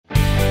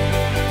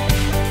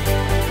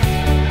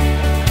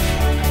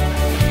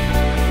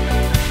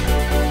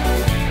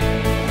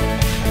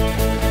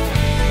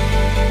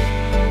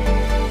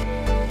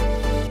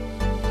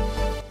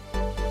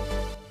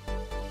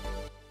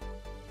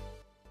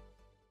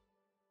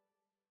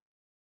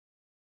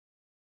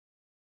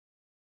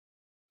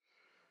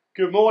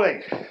Good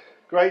morning.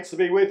 Great to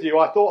be with you.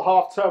 I thought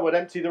half term would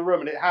empty the room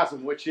and it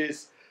hasn't, which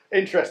is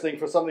interesting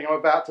for something I'm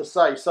about to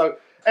say. So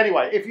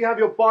anyway, if you have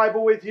your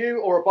Bible with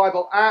you or a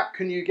Bible app,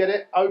 can you get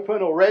it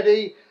open or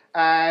ready?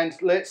 And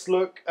let's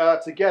look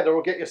together,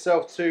 or get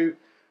yourself to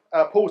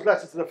Paul's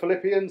letter to the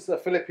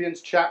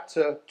Philippians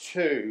chapter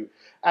 2.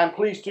 And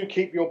please do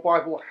keep your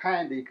Bible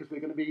handy because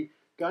we're going to be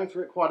going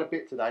through it quite a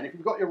bit today. And if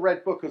you've got your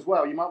red book as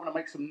well, you might want to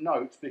make some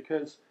notes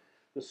because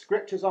the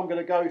scriptures I'm going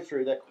to go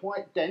through, they're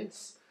quite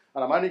dense.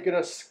 And I'm only going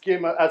to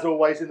skim, as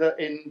always, in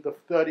the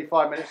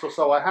 35 minutes or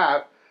so I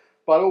have.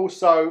 But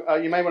also,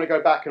 you may want to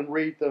go back and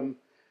read them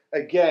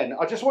again.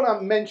 I just want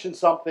to mention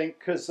something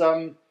because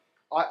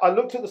I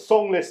looked at the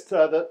song list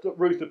that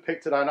Ruth had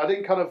picked today, and I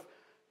didn't kind of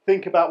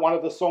think about one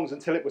of the songs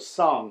until it was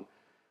sung,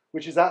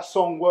 which is that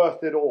song,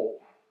 Worth It All.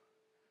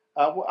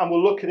 And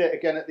we'll look at it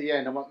again at the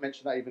end. I might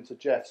mention that even to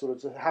Jeff, sort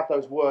of to have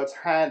those words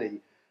handy,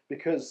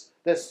 because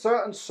there's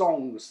certain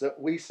songs that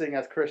we sing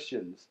as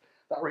Christians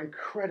that are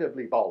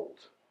incredibly bold.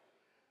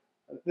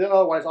 The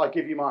other one is, I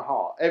give you my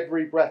heart.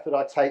 Every breath that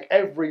I take,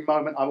 every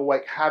moment I'm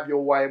awake, have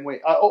your way in me.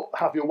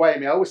 Have your way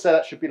in me. I always say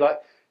that should be like,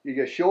 are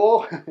you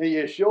sure? Are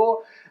you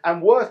sure?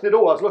 And Worth It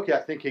All, I was looking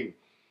at thinking,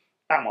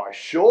 am I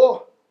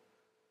sure?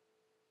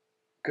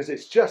 Because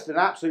it's just an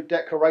absolute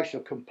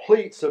declaration of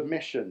complete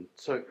submission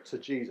to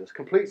Jesus,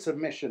 complete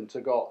submission to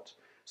God.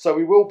 So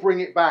we will bring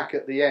it back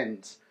at the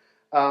end.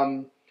 But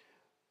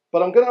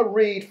I'm going to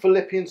read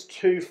Philippians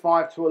 2,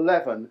 5 to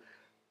 11.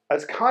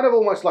 It's kind of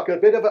almost like a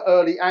bit of an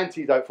early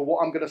antidote for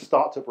what I'm going to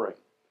start to bring.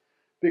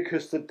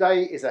 Because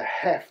today is a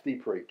hefty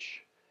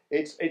preach.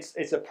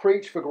 It's a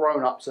preach for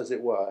grown-ups, as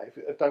it were.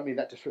 I don't mean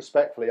that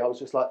disrespectfully. I was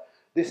just like,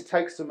 this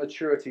takes some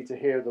maturity to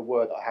hear the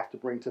word that I have to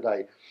bring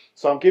today.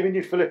 So I'm giving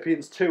you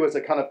Philippians 2 as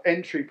a kind of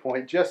entry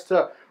point, just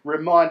to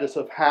remind us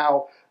of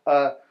how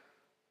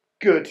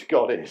good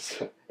God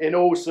is in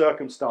all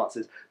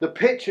circumstances. The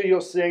picture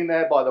you're seeing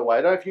there, by the way,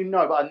 I don't know if you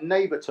know, but a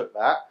neighbour took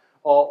that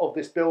of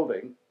this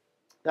building.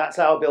 That's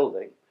our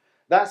building.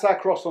 That's our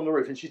cross on the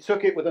roof. And she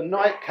took it with a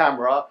night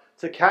camera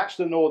to catch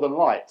the northern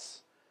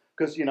lights.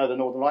 Because, you know, the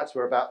northern lights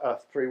were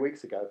about 3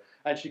 weeks ago.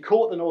 And she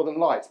caught the northern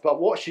lights.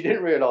 But what she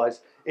didn't realise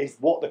is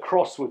what the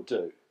cross would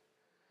do.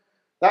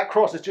 That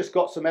cross has just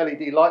got some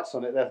LED lights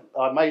on it.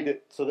 I made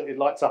it so that it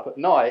lights up at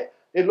night.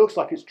 It looks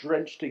like it's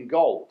drenched in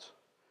gold.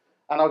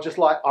 And I was just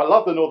like, I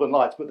love the northern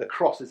lights, but the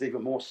cross is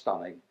even more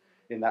stunning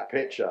in that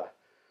picture.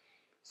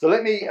 So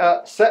let me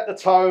set the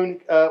tone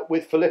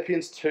with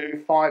Philippians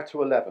 2, 5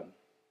 to 11.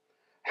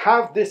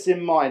 Have this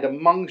in mind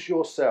amongst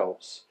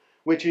yourselves,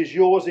 which is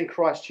yours in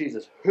Christ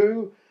Jesus,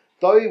 who,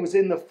 though he was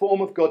in the form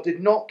of God,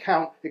 did not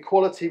count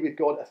equality with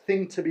God a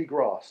thing to be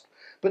grasped,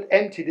 but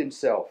emptied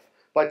himself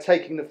by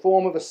taking the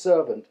form of a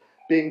servant,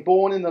 being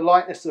born in the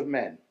likeness of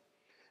men.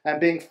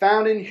 And being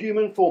found in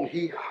human form,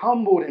 he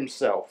humbled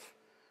himself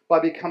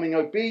by becoming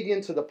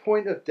obedient to the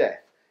point of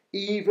death,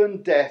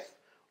 even death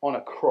on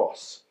a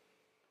cross.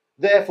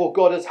 Therefore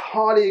God has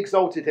highly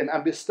exalted him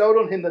and bestowed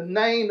on him the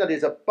name that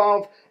is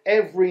above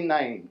every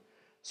name,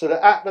 so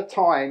that at the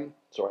time,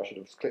 sorry, I should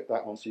have clicked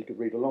that on so you could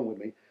read along with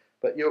me,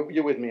 but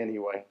you're with me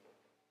anyway.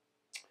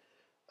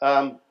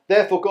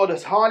 Therefore God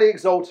has highly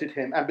exalted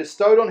him and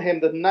bestowed on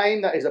him the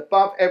name that is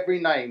above every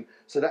name,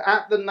 so that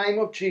at the name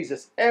of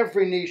Jesus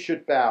every knee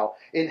should bow,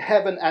 in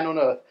heaven and on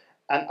earth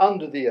and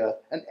under the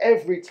earth, and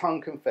every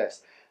tongue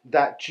confess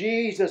that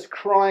Jesus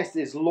Christ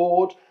is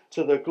Lord,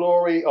 to the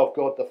glory of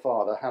God the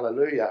Father.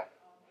 Hallelujah.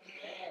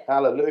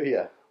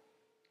 Hallelujah.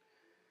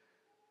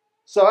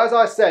 So as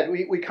I said,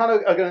 we kind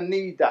of are going to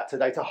need that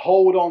today to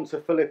hold on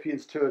to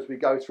Philippians 2 as we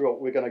go through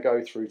what we're going to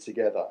go through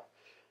together.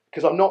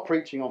 Because I'm not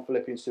preaching on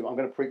Philippians 2, I'm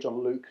going to preach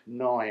on Luke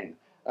 9.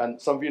 And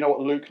some of you know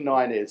what Luke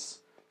 9 is.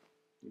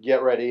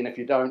 Get ready, and if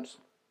you don't,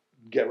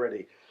 get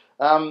ready.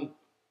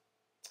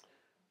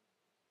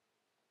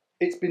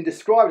 It's been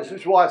described, this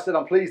is why I said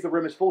I'm pleased the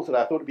room is full today.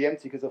 I thought it'd be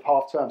empty because of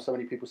half term. So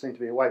many people seem to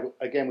be away. But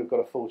again, we've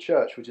got a full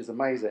church, which is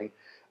amazing.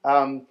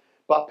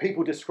 But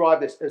people describe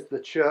this as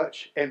the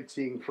church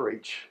emptying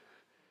preach.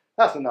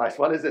 That's a nice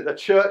one, isn't it? The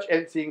church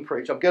emptying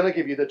preach. I'm going to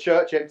give you the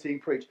church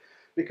emptying preach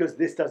because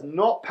this does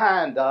not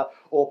pander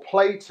or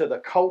play to the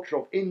culture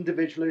of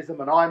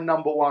individualism and I'm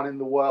number one in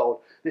the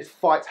world. This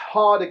fights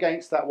hard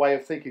against that way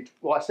of thinking.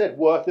 Well, I said,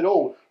 worth it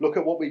all. Look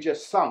at what we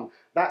just sung.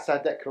 That's our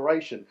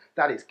declaration.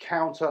 That is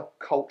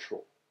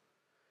counter-cultural.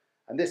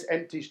 And this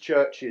empties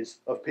churches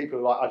of people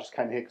who are like, I just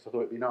came here because I thought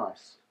it'd be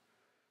nice.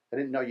 I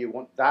didn't know you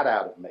want that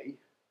out of me,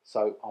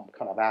 so I'm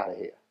kind of out of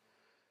here.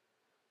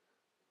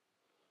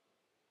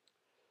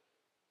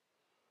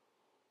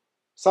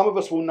 Some of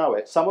us will know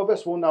it. Some of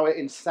us will know it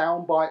in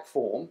soundbite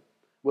form.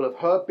 We'll have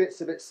heard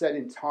bits of it said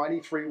in tiny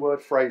 3-word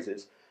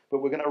phrases, but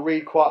we're going to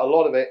read quite a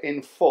lot of it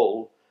in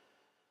full.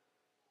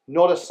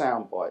 Not a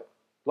soundbite.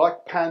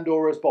 Like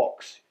Pandora's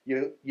box.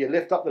 You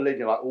lift up the lid and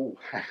you're like, oh,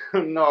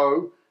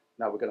 no.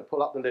 No, we're going to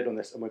pull up the lid on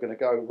this and we're going to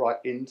go right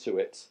into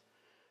it.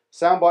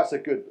 Soundbites are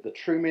good, but the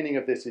true meaning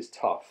of this is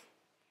tough.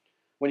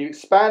 When you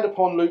expand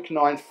upon Luke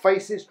 9,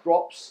 faces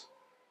drops,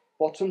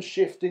 bottoms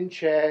shift in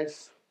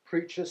chairs,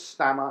 preachers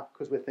stammer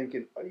because we're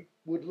thinking, I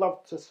would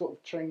love to sort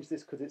of change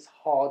this because it's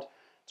hard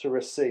to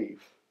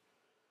receive.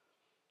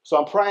 So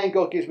I'm praying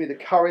God gives me the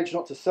courage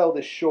not to sell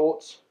this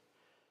short,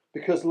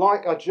 because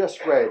like I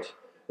just read,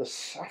 the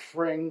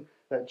suffering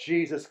that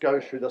Jesus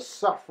goes through, the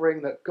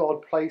suffering that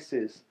God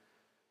places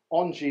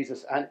on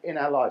Jesus and in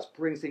our lives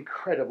brings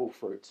incredible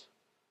fruit,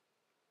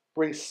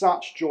 brings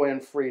such joy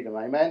and freedom.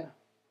 Amen?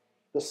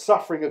 The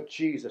suffering of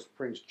Jesus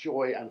brings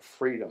joy and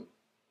freedom.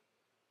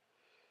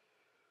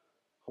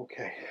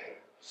 Okay,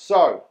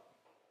 so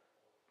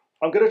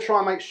I'm going to try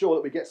and make sure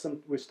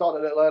that we start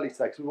a little early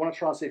today because we want to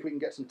try and see if we can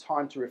get some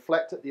time to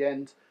reflect at the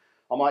end.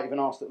 I might even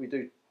ask that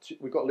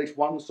we've got at least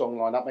one song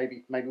lined up,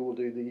 maybe we'll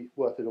do the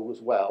Worth It All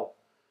as well.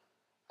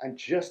 And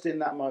just in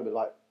that moment,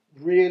 like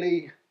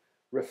really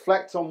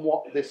reflect on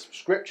what this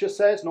scripture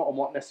says, not on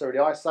what necessarily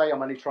I say.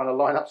 I'm only trying to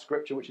line up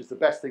scripture, which is the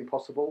best thing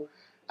possible,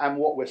 and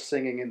what we're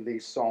singing in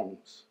these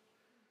songs.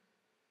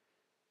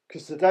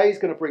 Because today is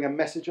going to bring a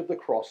message of the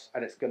cross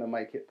and it's going to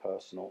make it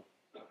personal.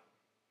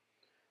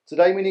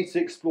 Today we need to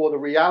explore the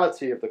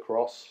reality of the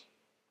cross.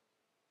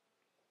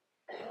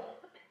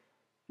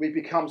 We've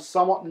become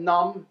somewhat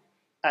numb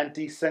and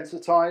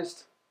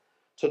desensitized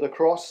to the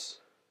cross.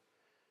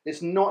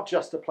 It's not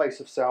just a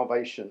place of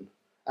salvation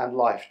and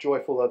life,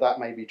 joyful though that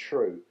may be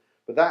true,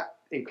 but that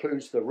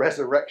includes the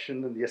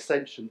resurrection and the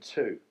ascension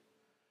too.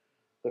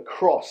 The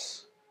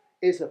cross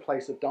is a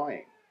place of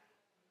dying.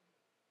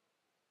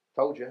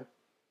 Told you.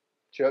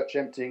 Church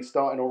emptying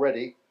starting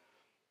already.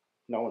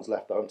 No one's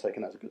left though, I'm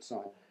taking that as a good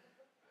sign.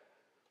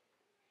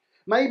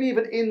 Maybe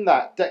even in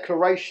that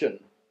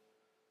declaration,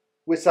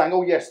 we're saying,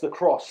 oh yes, the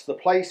cross, the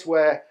place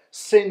where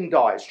sin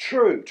dies.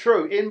 True,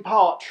 in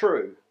part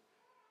true.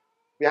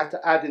 We have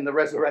to add in the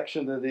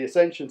resurrection and the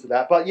ascension to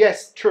that. But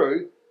yes,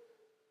 true.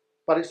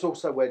 But it's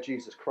also where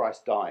Jesus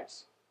Christ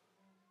dies.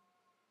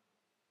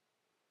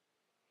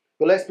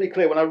 But let's be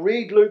clear, when I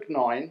read Luke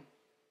 9,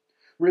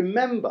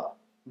 remember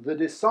the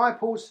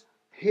disciples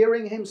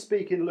hearing him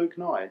speak in Luke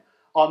 9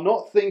 are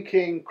not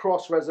thinking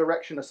cross,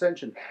 resurrection,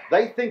 ascension.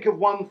 They think of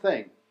one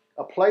thing.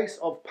 A place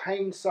of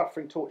pain,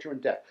 suffering, torture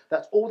and death.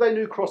 That's all they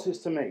knew crosses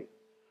to mean.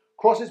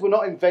 Crosses were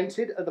not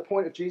invented at the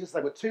point of Jesus.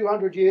 They were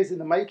 200 years in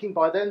the making.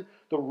 By then,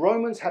 the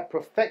Romans had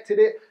perfected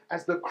it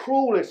as the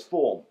cruelest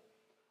form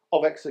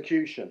of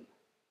execution.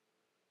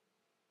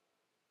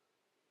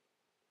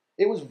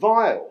 It was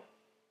vile.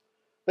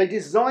 They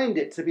designed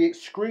it to be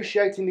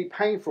excruciatingly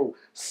painful.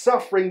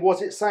 Suffering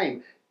was its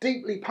aim.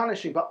 Deeply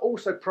punishing, but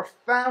also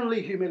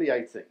profoundly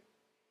humiliating.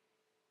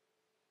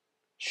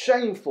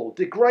 Shameful,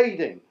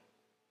 degrading.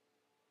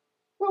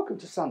 Welcome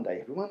to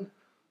Sunday, everyone.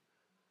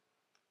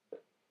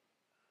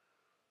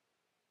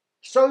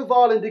 So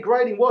vile and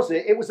degrading was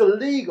it, it was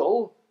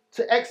illegal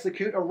to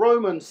execute a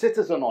Roman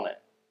citizen on it.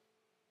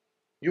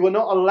 You were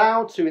not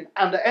allowed to,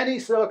 under any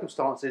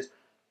circumstances.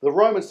 The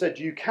Romans said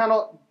you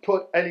cannot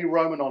put any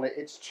Roman on it,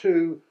 it's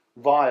too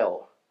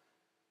vile.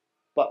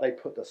 But they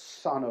put the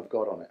Son of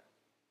God on it.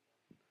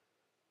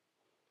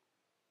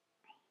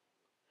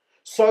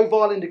 So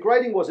vile and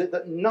degrading was it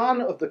that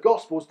none of the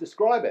Gospels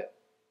describe it.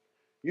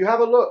 You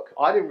have a look.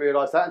 I didn't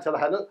realise that until I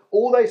had a look.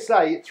 All they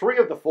say, 3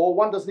 of the 4,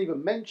 one doesn't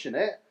even mention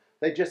it.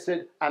 They just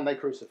said, and they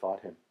crucified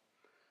him.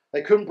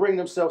 They couldn't bring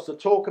themselves to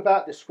talk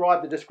about,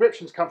 describe. The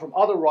descriptions come from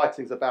other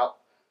writings about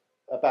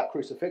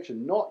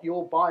crucifixion, not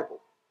your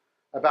Bible,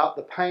 about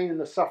the pain and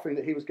the suffering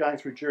that he was going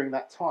through during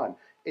that time.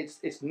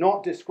 It's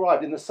not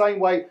described. In the same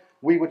way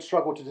we would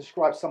struggle to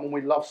describe someone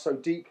we love so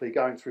deeply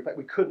going through, but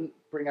we couldn't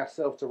bring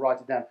ourselves to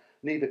write it down.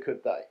 Neither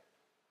could they.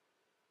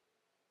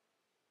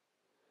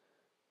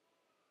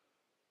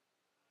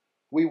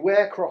 We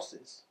wear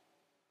crosses.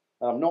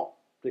 I'm not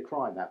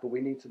decrying that, but we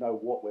need to know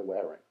what we're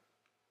wearing.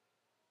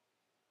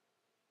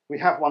 We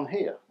have one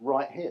here,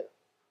 right here.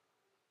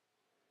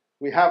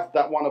 We have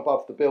that one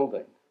above the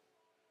building.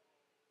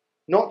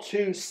 Not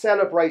to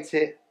celebrate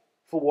it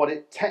for what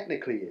it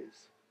technically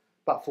is,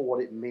 but for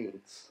what it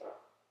means.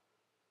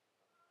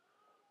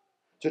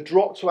 To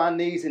drop to our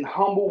knees in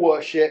humble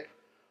worship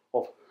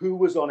of who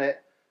was on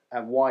it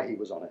and why he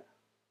was on it.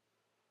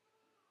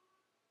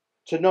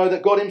 To know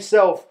that God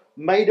himself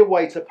made a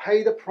way to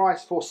pay the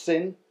price for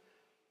sin,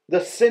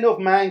 the sin of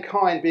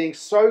mankind being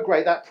so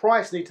great, that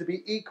price needed to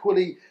be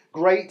equally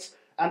great,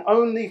 and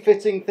only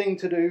fitting thing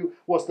to do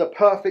was the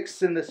perfect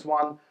sinless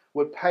one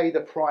would pay the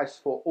price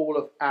for all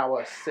of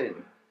our sin,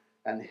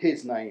 and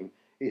his name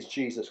is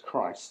Jesus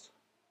Christ.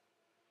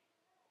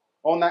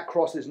 On that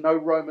cross is no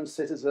Roman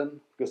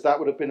citizen, because that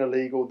would have been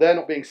illegal. They're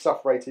not being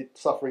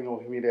suffering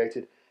or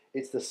humiliated.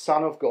 It's the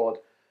Son of God,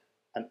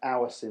 and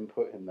our sin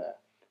put him there.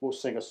 We'll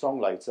sing a song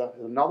later,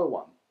 another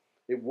one.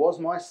 It was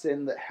my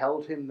sin that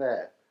held him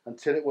there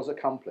until it was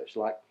accomplished.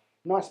 Like,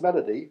 nice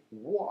melody,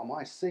 what am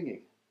I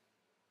singing?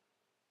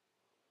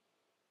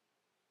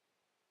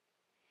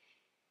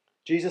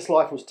 Jesus'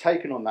 life was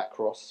taken on that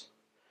cross,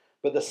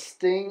 but the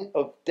sting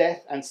of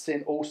death and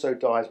sin also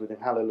dies with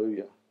him.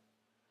 Hallelujah.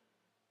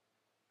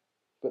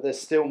 But there's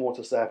still more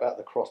to say about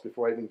the cross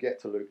before I even get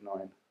to Luke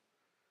 9.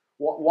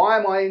 Why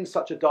am I in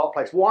such a dark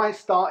place? Why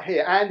start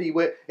here? Andy,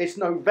 it's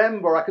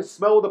November. I can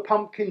smell the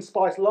pumpkin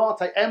spice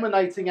latte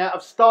emanating out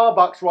of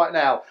Starbucks right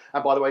now.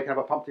 And by the way, you can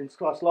have a pumpkin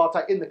spice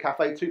latte in the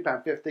cafe,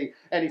 £2.50,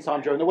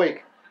 anytime during the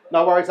week.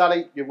 No worries,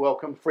 Ali. You're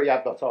welcome. Free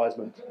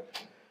advertisement.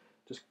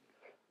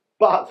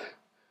 But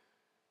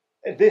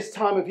at this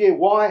time of year,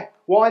 why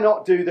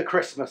not do the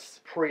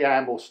Christmas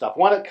preamble stuff?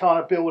 Why not kind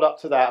of build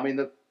up to that? I mean,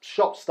 the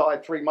shop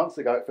started 3 months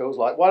ago, it feels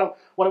like. Why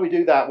don't we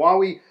do that? Why are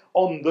we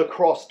on the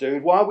cross,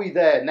 dude? Why are we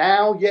there?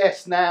 Now?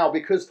 Yes, now.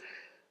 Because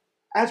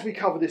as we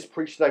cover this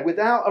preach today,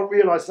 without a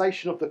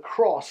realization of the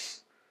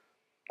cross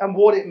and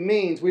what it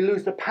means, we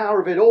lose the power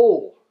of it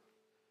all,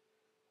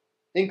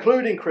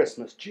 including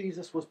Christmas.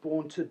 Jesus was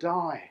born to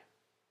die.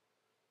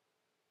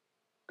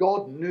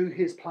 God knew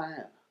his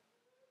plan,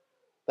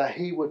 that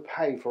he would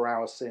pay for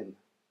our sin.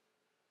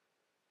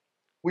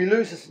 We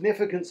lose the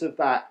significance of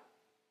that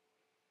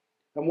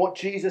and what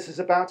Jesus is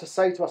about to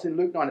say to us in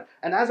Luke 9.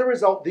 And as a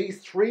result, these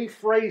three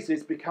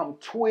phrases become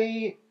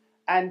twee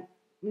and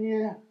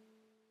yeah.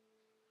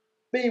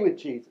 Be with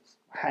Jesus.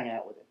 Hang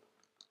out with him.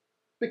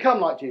 Become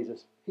like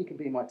Jesus. He can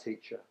be my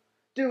teacher.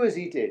 Do as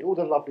he did. All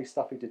the lovely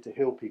stuff he did to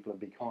heal people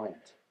and be kind.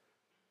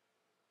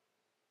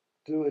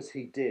 Do as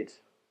he did.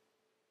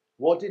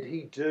 What did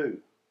he do?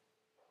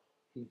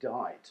 He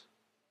died.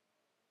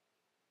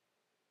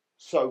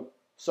 So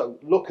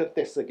look at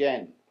this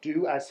again.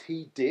 Do as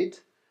he did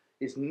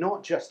is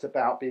not just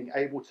about being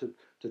able to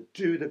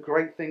do the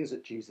great things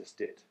that Jesus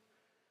did.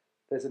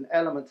 There's an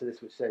element to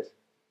this which says,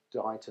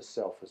 die to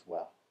self as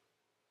well.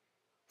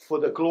 For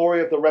the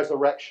glory of the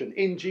resurrection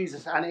in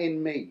Jesus and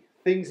in me.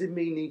 Things in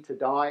me need to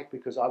die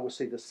because I will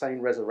see the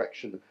same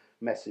resurrection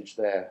message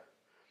there.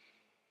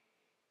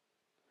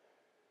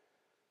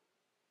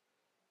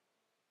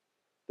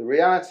 The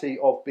reality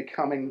of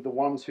becoming the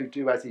ones who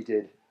do as he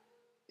did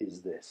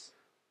is this.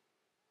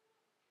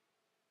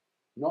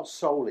 Not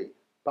solely,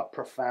 but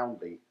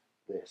profoundly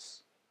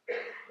this.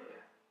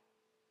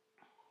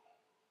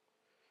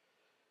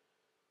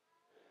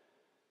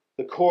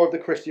 The core of the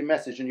Christian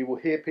message, and you will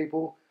hear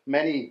people,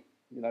 many,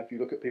 if you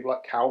look at people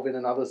like Calvin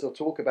and others, they'll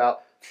talk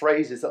about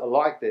phrases that are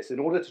like this. In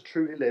order to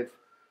truly live,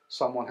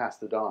 someone has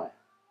to die.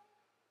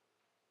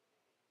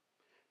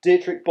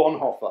 Dietrich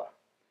Bonhoeffer,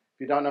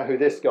 if you don't know who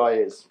this guy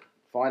is,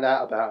 find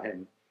out about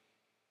him.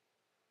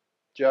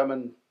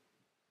 German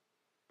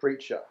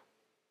preacher.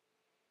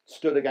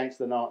 Stood against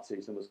the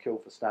Nazis and was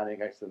killed for standing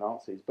against the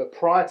Nazis. But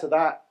prior to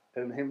that,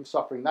 and him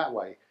suffering that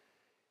way,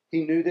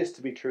 he knew this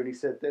to be true, and he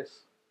said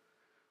this: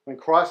 when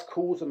Christ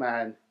calls a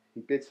man, he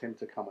bids him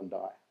to come and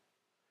die.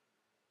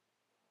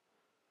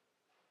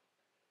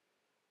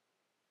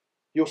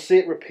 You'll see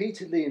it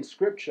repeatedly in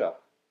Scripture,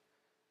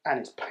 and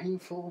it's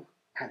painful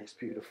and it's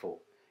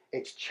beautiful.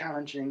 It's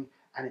challenging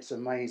and it's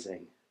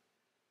amazing.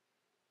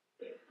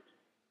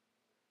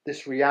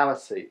 This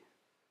reality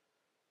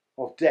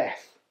of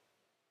death,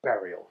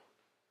 burial,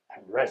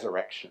 and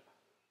resurrection.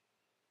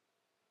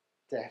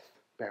 Death,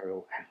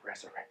 burial, and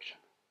resurrection.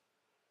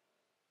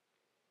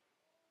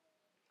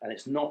 And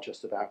it's not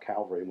just about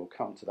Calvary, and we'll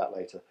come to that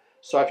later.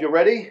 So if you're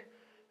ready,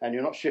 and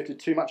you're not shifted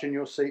too much in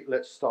your seat,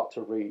 let's start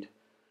to read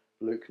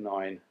Luke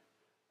 9,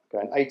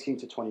 going 18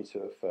 to 22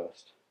 at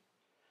first.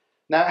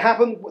 Now it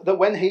happened that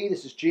when he,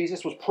 this is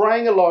Jesus, was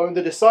praying alone,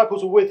 the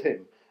disciples were with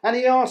him. And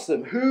he asked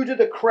them, who do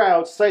the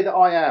crowd say that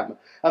I am?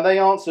 And they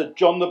answered,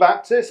 John the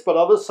Baptist, but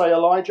others say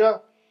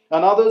Elijah,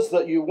 and others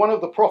that one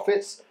of the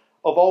prophets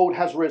of old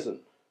has risen.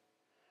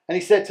 And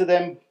he said to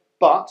them,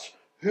 but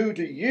who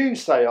do you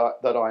say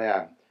that I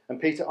am? And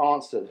Peter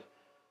answered,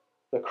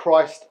 the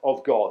Christ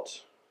of God.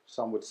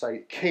 Some would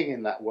say king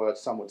in that word,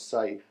 some would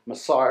say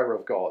Messiah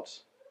of God.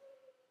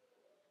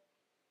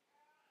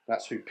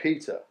 That's who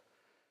Peter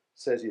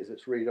says he is.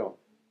 Let's read on.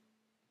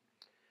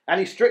 And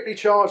he strictly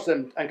charged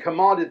them and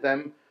commanded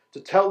them to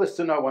tell this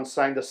to no one,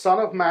 saying, the Son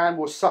of Man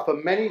will suffer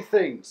many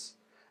things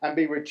and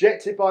be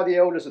rejected by the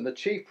elders and the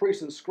chief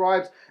priests and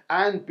scribes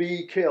and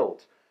be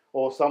killed.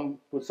 Or some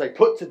would say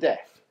put to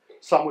death.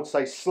 Some would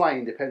say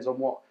slain, depends on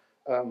what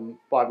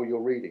Bible you're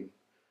reading,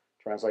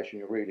 translation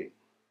you're reading.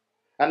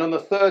 And on the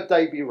third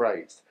day be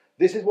raised.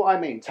 This is what I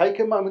mean. Take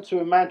a moment to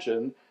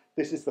imagine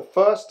this is the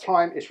first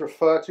time it's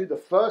referred to, the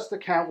first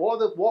account.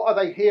 What are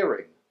they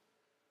hearing?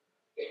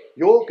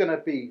 You're going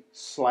to be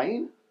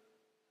slain.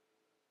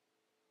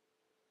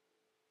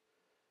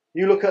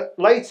 You look at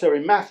later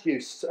in Matthew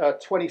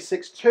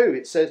 26:2,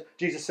 it says,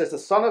 Jesus says, the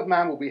Son of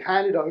Man will be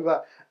handed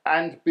over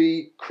and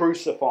be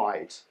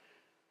crucified.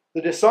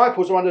 The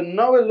disciples are under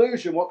no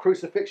illusion what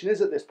crucifixion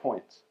is at this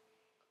point.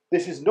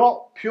 This is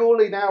not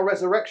purely now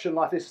resurrection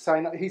life. This is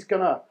saying that he's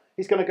going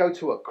to go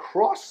to a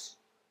cross.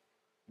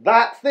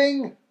 That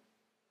thing,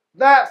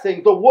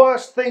 the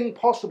worst thing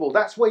possible.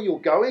 That's where you're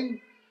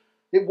going.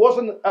 It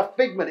wasn't a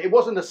figment. It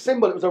wasn't a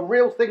symbol. It was a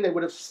real thing. They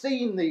would have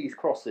seen these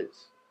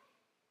crosses.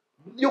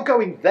 You're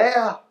going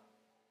there.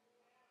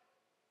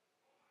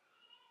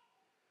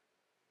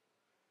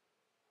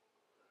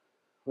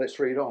 Let's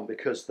read on,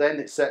 because then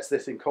it sets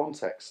this in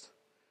context.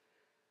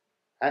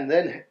 And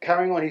then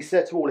carrying on, he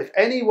said to all, if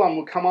anyone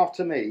will come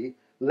after me,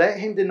 let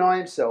him deny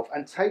himself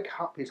and take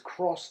up his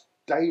cross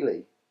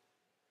daily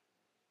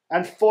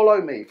and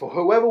follow me. For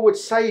whoever would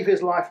save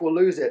his life will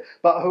lose it,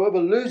 but whoever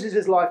loses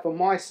his life for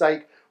my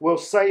sake will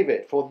save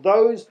it. For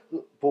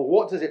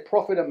what does it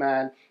profit a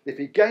man if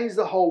he gains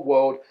the whole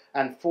world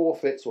and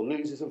forfeits or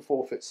loses and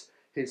forfeits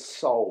his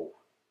soul?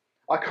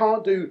 I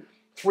can't do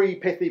 3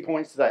 pithy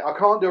points today. I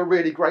can't do a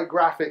really great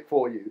graphic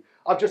for you.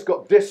 I've just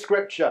got this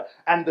scripture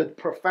and the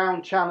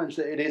profound challenge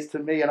that it is to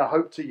me, and I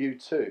hope to you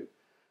too.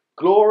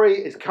 Glory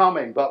is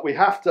coming, but we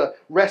have to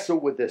wrestle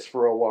with this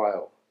for a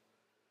while.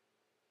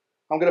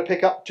 I'm going to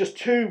pick up just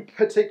 2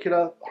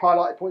 particular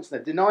highlighted points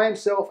there. Deny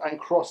himself and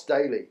cross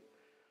daily.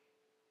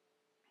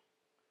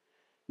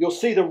 You'll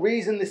see the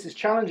reason this is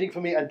challenging for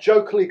me and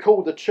jokingly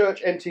called the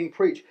church emptying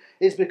preach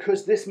is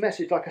because this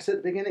message, like I said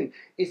at the beginning,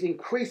 is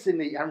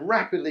increasingly and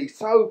rapidly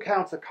so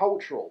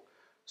countercultural,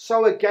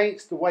 so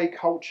against the way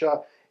culture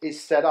is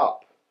set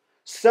up.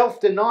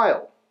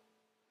 Self-denial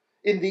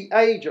in the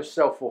age of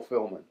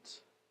self-fulfillment.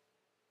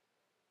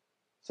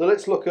 So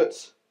let's look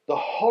at the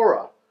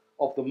horror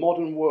of the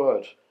modern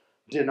word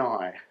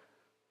deny.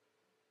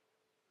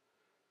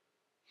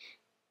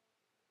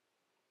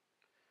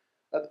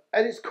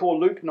 At its core,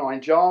 Luke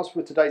 9 jars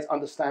with today's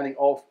understanding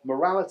of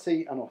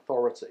morality and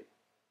authority.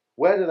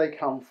 Where do they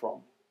come from?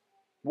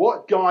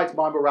 What guides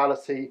my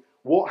morality?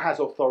 What has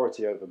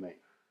authority over me?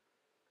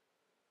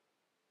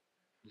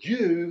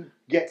 You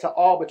get to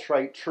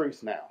arbitrate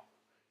truth now.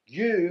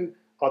 You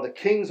are the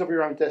kings of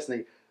your own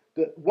destiny.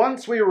 That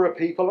once we were a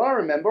people, I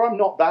remember, I'm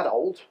not that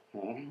old,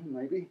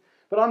 maybe,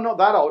 but I'm not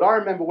that old. I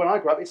remember when I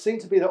grew up, it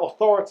seemed to be that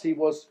authority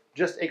was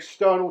just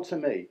external to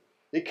me.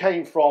 It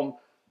came from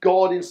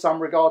God in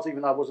some regards,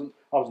 even though I was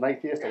an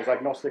atheist, I was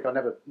agnostic, I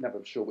never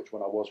sure which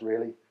one I was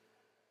really.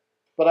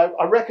 But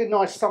I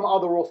recognised some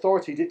other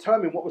authority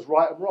determined what was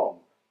right and wrong.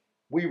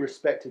 We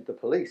respected the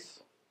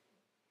police.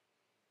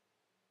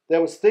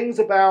 There was things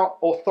about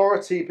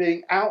authority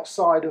being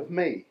outside of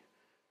me.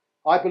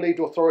 I believed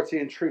authority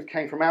and truth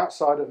came from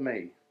outside of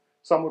me.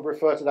 Some would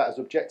refer to that as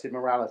objective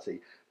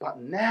morality.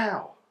 But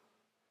now,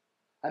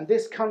 and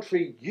this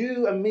country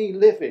you and me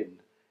live in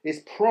is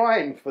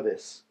primed for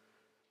this.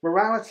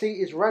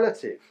 Morality is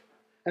relative.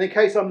 And in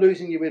case I'm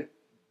losing you with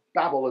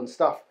babble and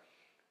stuff,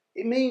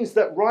 it means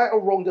that right or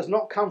wrong does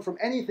not come from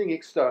anything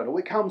external.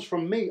 It comes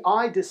from me.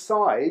 I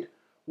decide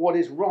what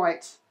is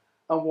right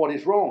and what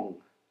is wrong.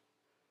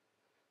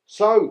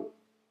 So,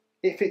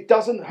 if it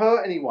doesn't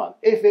hurt anyone,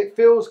 if it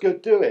feels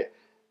good, do it.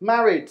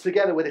 Married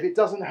together with, if it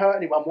doesn't hurt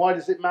anyone, why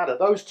does it matter?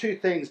 Those 2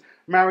 things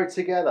married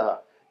together.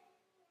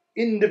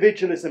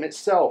 Individualism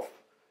itself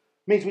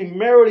means we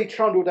merrily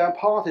trundle down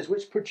paths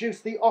which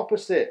produce the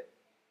opposite.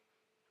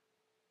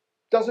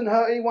 Doesn't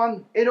hurt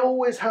anyone, it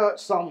always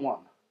hurts someone.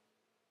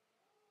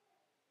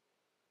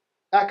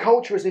 Our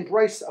culture has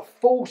embraced a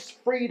false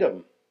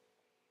freedom.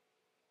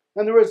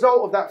 And the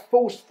result of that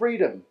false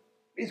freedom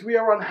is we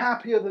are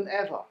unhappier than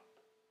ever.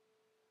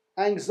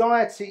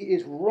 Anxiety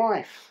is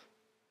rife.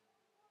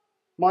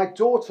 My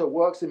daughter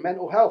works in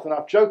mental health, and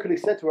I've jokingly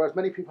said to her, as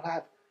many people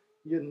have,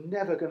 you're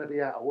never going to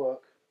be out of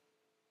work.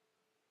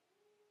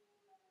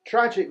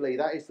 Tragically,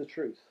 that is the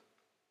truth.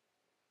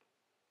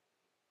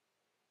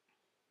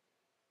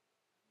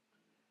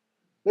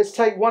 Let's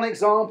take one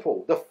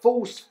example, the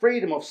false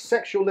freedom of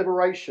sexual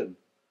liberation.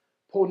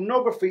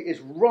 Pornography is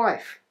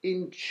rife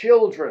in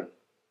children.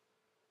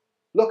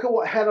 Look at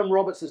what Helen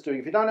Roberts is doing.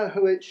 If you don't know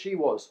who she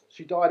was,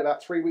 she died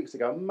about 3 weeks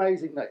ago.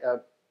 Amazing, a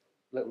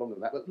little longer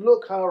than that, but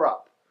look her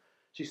up.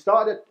 She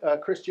started a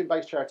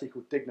Christian-based charity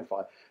called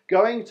Dignify,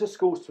 going to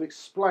schools to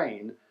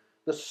explain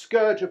the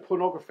scourge of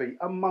pornography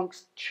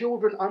amongst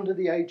children under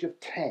the age of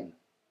 10.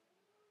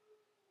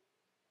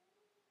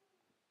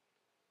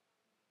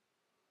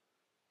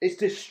 It's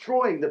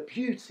destroying the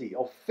beauty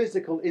of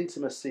physical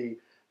intimacy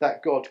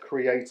that God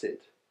created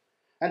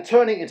and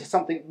turning it into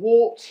something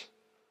warped,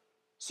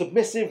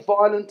 submissive,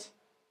 violent.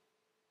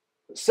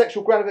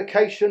 Sexual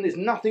gratification is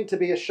nothing to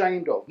be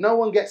ashamed of. No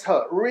one gets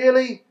hurt.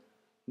 Really?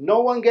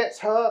 No one gets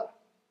hurt?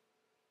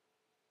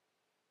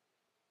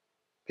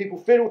 People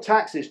fiddle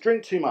taxes,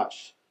 drink too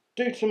much,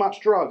 do too much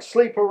drugs,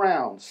 sleep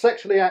around,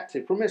 sexually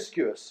active,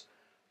 promiscuous.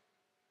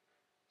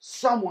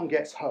 Someone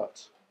gets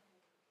hurt.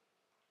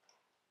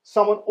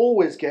 Someone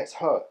always gets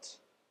hurt.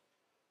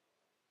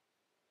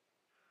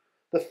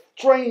 The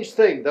strange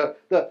thing,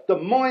 the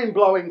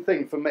mind-blowing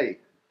thing for me,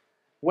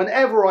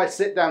 whenever I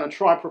sit down and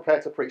try and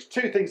prepare to preach,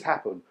 2 things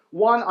happen.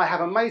 One, I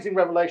have amazing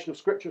revelation of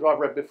scriptures I've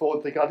read before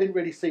and think, I didn't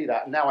really see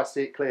that, and now I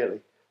see it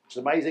clearly, which is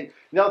amazing.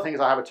 The other thing is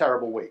I have a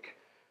terrible week.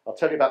 I'll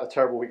tell you about the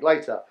terrible week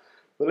later.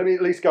 But let me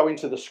at least go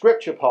into the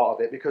scripture part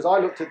of it, because I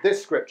looked at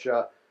this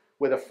scripture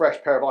with a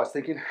fresh pair of eyes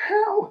thinking,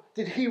 how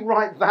did he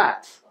write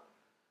that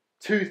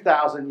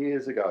 2,000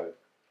 years ago?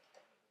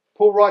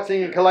 Paul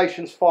writing in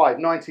Galatians 5,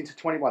 19 to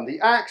 21,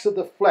 the acts of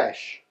the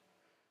flesh,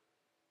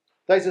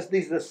 these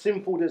are the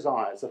sinful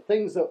desires, the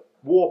things that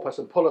warp us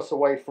and pull us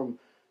away from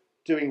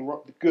doing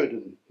good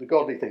and the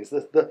godly things,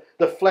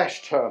 the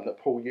flesh term that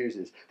Paul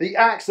uses. The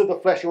acts of the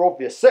flesh are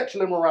obvious: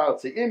 sexual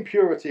immorality,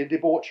 impurity and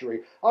debauchery,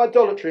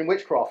 idolatry and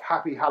witchcraft.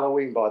 Happy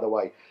Halloween, by the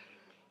way.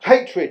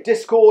 hatred,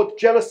 discord,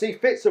 jealousy,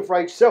 fits of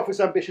rage, selfish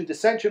ambition,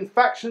 dissension,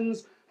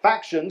 factions.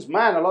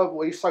 Man, I love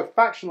what he's so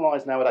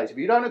factionalized nowadays. If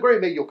you don't agree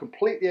with me, you're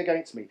completely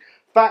against me.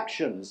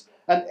 Factions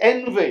and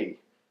envy.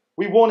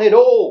 We want it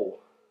all.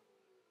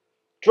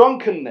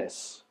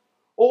 Drunkenness,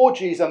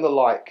 orgies and the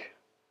like.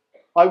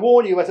 I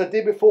warn you, as I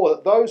did before,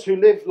 that those who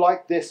live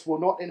like this will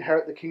not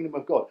inherit the kingdom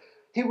of God.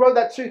 He wrote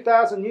that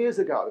 2,000 years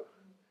ago.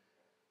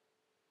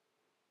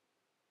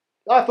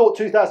 I thought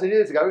 2,000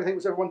 years ago, everything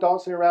was everyone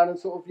dancing around and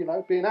sort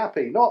of, being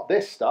happy. Not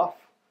this stuff.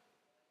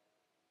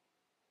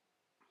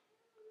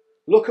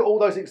 Look at all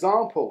those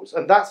examples,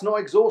 and that's not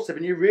exhaustive,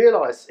 and you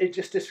realise it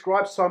just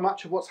describes so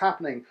much of what's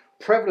happening,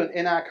 prevalent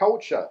in our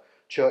culture.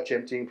 Church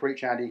emptying,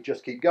 preach Andy,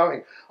 just keep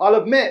going. I'll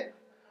admit,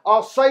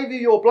 I'll save you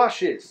your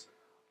blushes.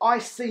 I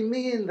see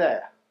me in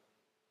there.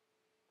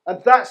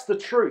 And that's the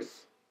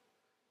truth.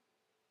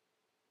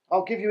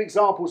 I'll give you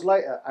examples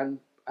later and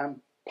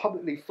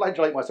publicly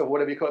flagellate myself,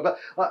 whatever you call it,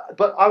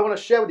 but I want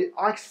to share with you,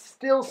 I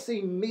still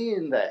see me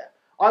in there.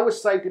 I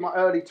was saved in my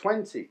early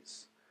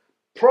 20s.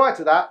 Prior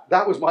to that,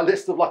 that was my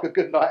list of like a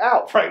good night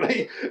out,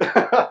 frankly.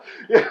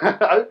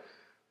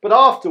 But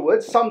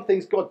afterwards, some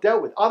things God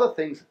dealt with. Other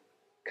things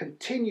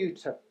continue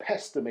to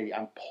pester me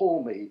and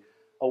pull me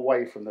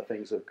away from the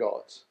things of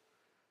God.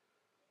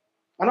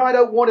 And I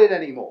don't want it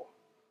anymore.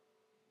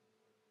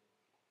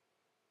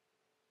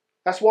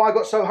 That's why I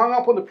got so hung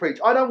up on the preach.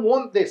 I don't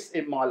want this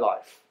in my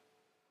life.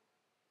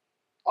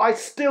 I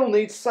still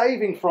need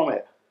saving from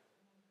it.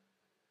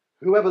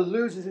 Whoever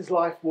loses his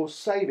life will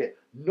save it.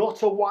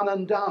 Not a one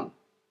and done.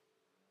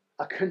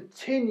 A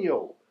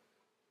continual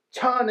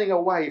turning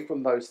away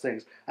from those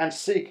things and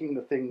seeking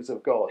the things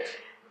of God.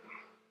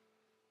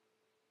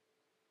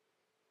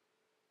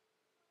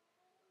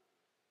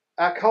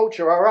 Our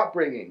culture, our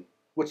upbringing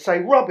would say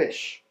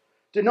rubbish.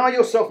 Deny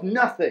yourself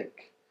nothing.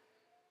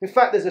 In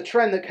fact, there's a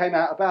trend that came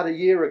out about a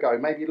year ago,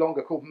 maybe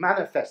longer, called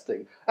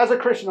manifesting. As a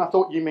Christian, I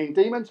thought, you mean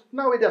demons?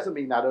 No, it doesn't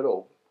mean that at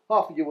all.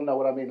 Half of you will know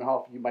what I mean and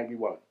half of you maybe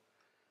won't.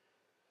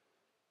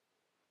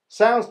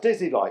 Sounds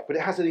Disney-like, but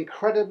it has an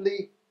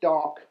incredibly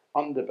dark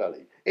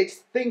underbelly. It's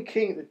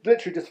thinking,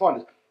 literally defined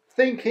as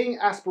thinking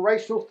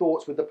aspirational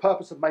thoughts with the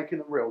purpose of making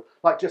them real.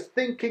 Like just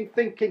thinking.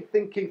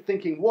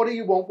 What do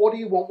you want? What do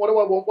you want? What do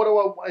I want? What do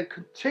I want? And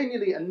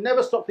continually and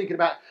never stop thinking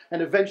about it,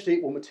 and eventually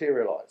it will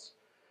materialize.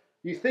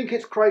 You think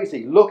it's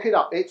crazy, look it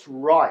up. It's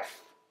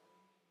rife.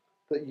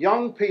 That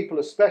young people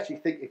especially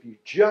think if you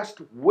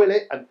just will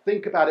it and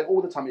think about it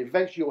all the time,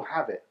 eventually you'll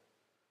have it.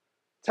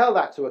 Tell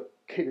that to a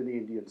kid in the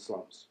Indian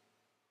slums.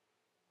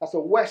 That's a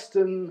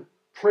Western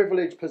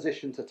privileged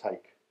position to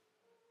take.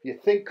 You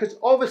think, because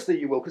obviously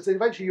you will, because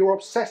eventually you're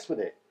obsessed with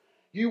it.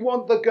 You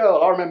want the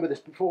girl. I remember this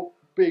before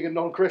being a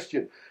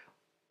non-Christian.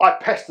 I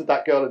pestered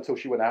that girl until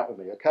she went out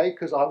with me, okay?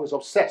 Because I was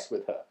obsessed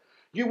with her.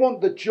 You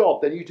want the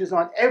job, then you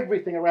design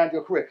everything around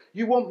your career.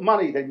 You want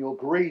money, then you're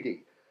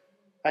greedy.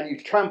 And you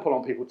trample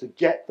on people to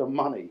get the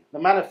money. The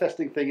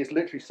manifesting thing is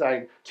literally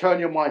saying, turn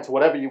your mind to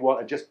whatever you want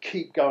and just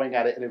keep going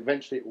at it and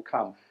eventually it will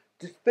come.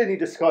 Then he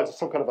describes it as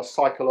some kind of a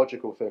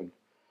psychological thing.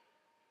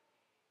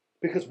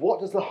 Because what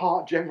does the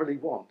heart generally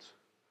want?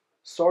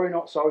 Sorry,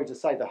 not sorry to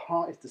say, the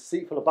heart is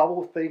deceitful above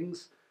all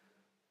things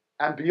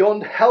and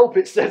beyond help,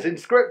 it says in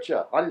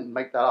Scripture. I didn't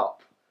make that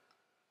up.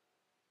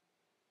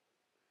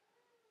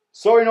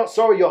 Sorry, not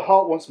sorry, your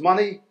heart wants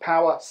money,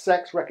 power,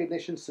 sex,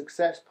 recognition,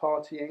 success,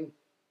 partying.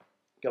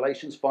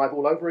 Galatians 5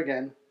 all over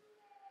again.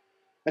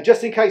 And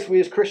just in case we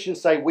as Christians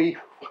say,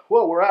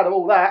 we're out of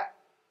all that.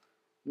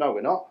 No,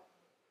 we're not.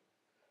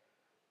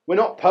 We're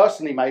not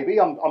personally, maybe.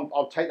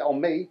 I'll take that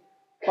on me.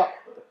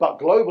 But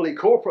globally,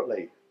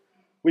 corporately,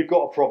 we've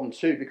got a problem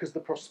too, because the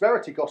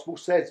prosperity gospel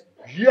says,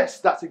 yes,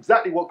 that's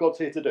exactly what God's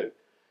here to do.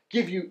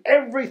 Give you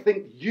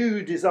everything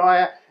you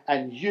desire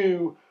and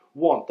you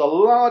want.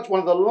 One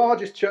of the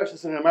largest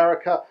churches in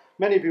America,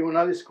 many of you will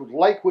know this, is called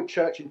Lakewood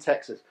Church in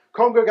Texas.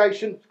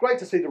 Congregation, it's great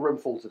to see the room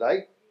full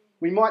today.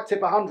 We might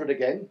tip 100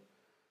 again.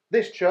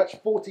 This church,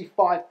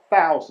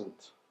 45,000.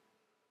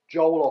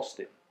 Joel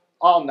Osteen.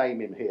 I'll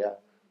name him here.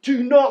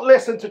 Do not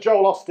listen to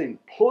Joel Osteen.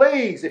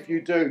 Please, if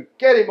you do,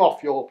 get him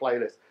off your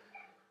playlist.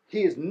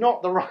 He is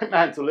not the right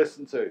man to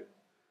listen to.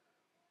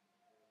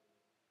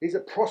 He's a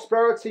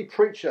prosperity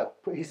preacher.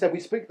 He said, we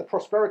speak the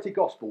prosperity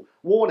gospel.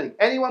 Warning,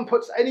 anyone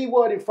puts any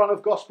word in front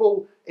of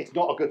gospel, it's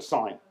not a good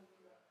sign.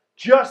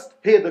 Just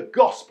hear the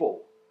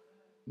gospel,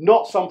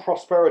 not some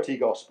prosperity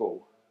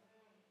gospel.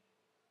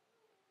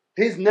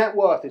 His net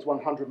worth is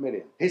 100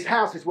 million. His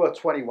house is worth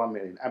 21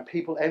 million. And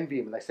people envy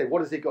him and they say,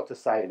 what has he got to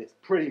say? And it's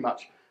pretty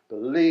much,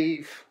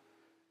 believe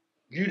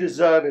you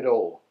deserve it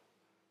all.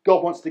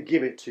 God wants to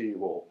give it to you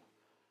all.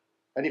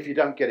 And if you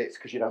don't get it, it's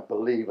because you don't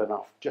believe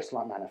enough, just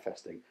like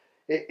manifesting.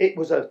 It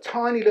was a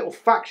tiny little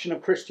faction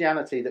of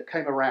Christianity that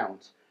came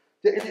around.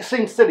 It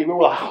seemed silly. We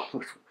were like,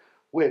 oh,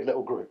 weird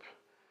little group.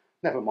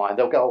 Never mind,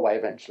 they'll go away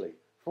eventually.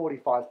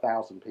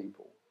 45,000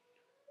 people.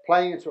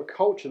 Playing into a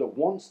culture that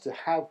wants to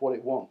have what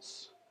it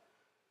wants.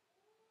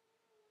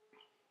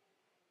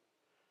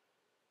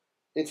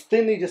 It's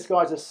thinly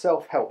disguised as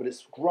self-help, but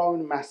it's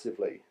grown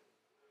massively.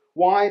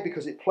 Why?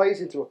 Because it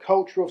plays into a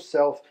culture of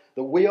self,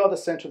 that we are the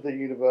centre of the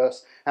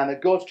universe, and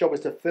that God's job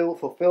is to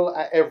fulfill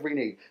our every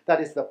need.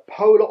 That is the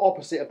polar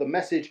opposite of the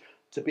message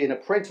to be an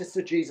apprentice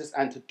to Jesus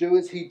and to do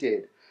as he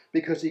did,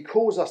 because he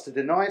calls us to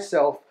deny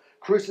self,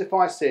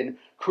 crucify sin,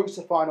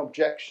 crucify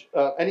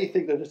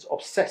anything that is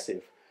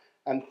obsessive,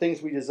 and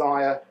things we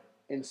desire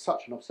in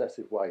such an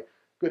obsessive way.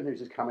 Good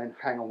news is coming.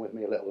 Hang on with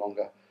me a little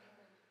longer.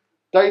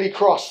 Daily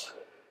cross,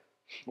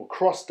 or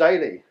cross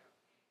daily.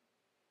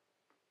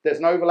 There's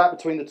an overlap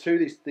between the two.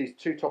 These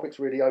two topics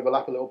really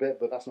overlap a little bit,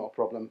 but that's not a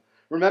problem.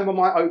 Remember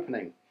my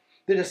opening.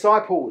 The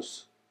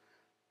disciples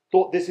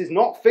thought this is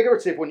not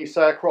figurative when you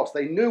say a cross.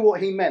 They knew what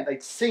he meant.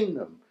 They'd seen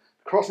them.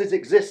 Crosses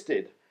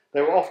existed.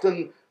 They were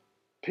often,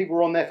 people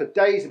were on there for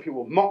days and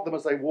people would mock them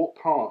as they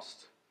walked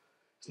past.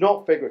 It's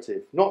not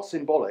figurative, not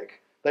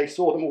symbolic. They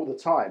saw them all the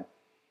time.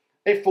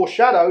 It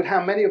foreshadowed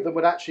how many of them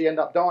would actually end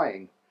up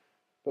dying.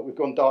 But we've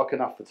gone dark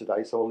enough for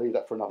today, so I'll leave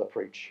that for another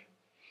preach.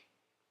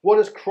 What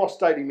does cross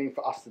daily mean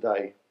for us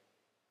today?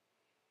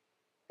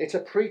 It's a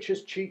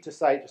preacher's cheat to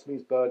say it just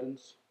means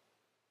burdens.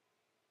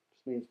 It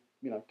just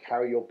means,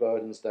 carry your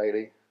burdens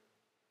daily.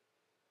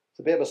 It's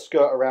a bit of a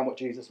skirt around what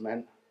Jesus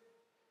meant.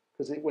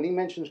 Because when he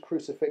mentions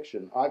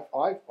crucifixion, I've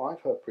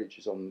heard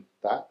preachers on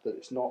that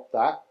it's not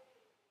that.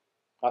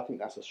 I think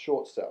that's a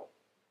short sell.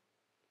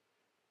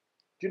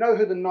 Do you know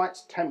who the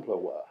Knights Templar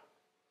were?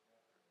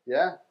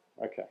 Yeah?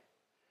 Okay.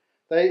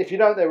 If you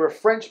don't, they were a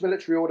French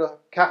military order,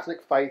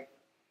 Catholic faith,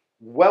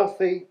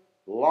 wealthy,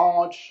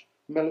 large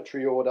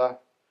military order,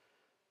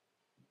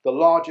 the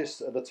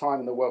largest at the time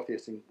and the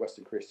wealthiest in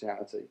Western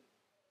Christianity.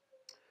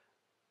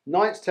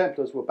 Knights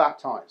Templars were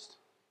baptized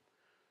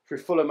through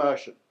full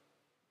immersion,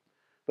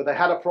 but they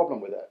had a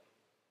problem with it.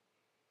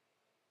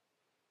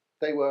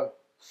 They were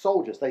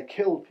soldiers, they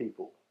killed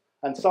people,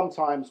 and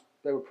sometimes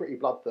they were pretty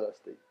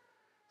bloodthirsty.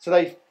 So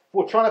they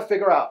were trying to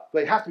figure out,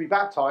 they have to be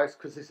baptized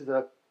because this is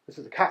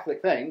a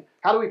Catholic thing.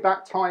 How do we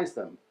baptize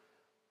them?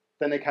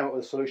 Then they came up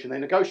with a solution. They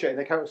negotiated,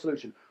 they came up with a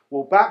solution.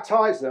 We'll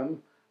baptize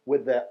them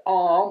with their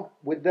arm,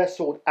 with their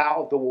sword out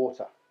of the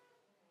water.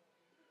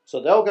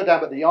 So they'll go down,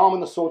 but the arm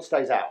and the sword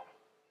stays out.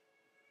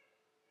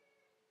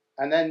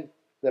 And then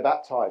they're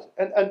baptized.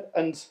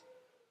 And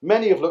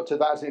many have looked at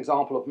that as an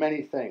example of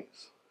many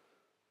things.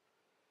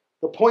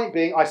 The point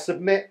being, I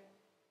submit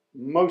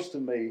most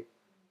of me,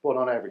 but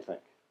not everything.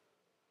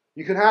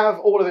 You can have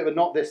all of it, but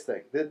not this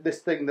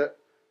thing that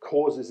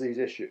causes these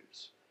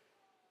issues.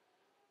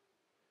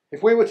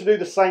 If we were to do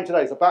the same today,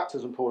 there's a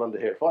baptism pool under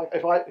here.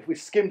 If we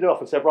skimmed it off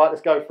and said, right,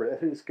 let's go for it,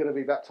 who's going to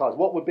be baptized?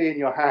 What would be in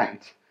your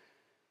hand?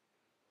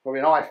 Probably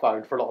an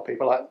iPhone for a lot of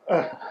people.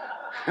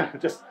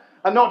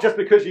 And not just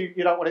because you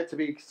don't want it to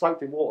be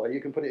soaked in water.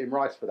 You can put it in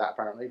rice for that,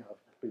 apparently,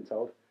 I've been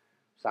told.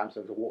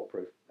 Samsung's are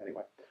waterproof,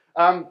 anyway.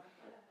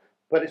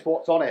 But it's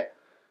what's on it.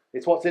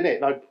 It's what's in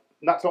it. No,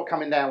 that's not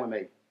coming down with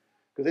me.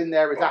 Because in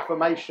there is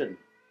affirmation.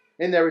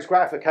 In there is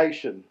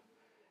gratification.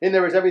 In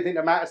there is everything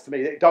that matters to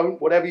me.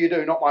 Whatever you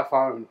do, not my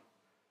phone.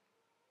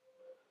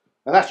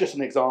 And that's just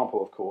an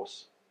example, of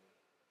course.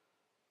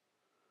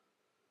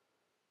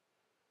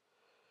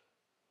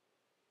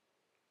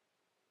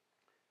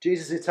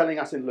 Jesus is telling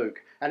us in Luke,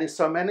 and in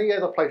so many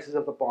other places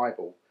of the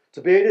Bible,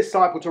 to be a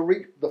disciple, to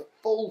reach the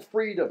full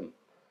freedom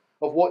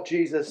of what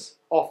Jesus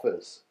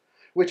offers,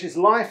 which is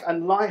life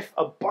and life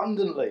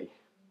abundantly,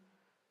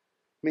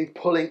 means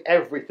pulling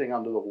everything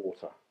under the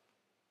water.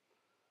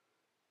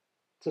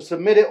 To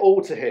submit it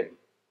all to him.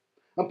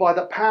 And by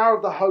the power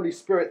of the Holy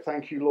Spirit,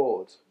 thank you,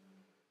 Lord.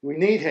 We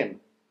need him.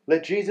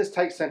 Let Jesus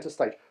take centre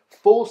stage.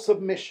 Full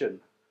submission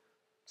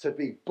to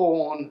be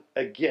born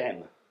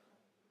again.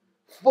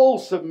 Full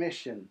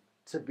submission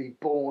to be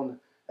born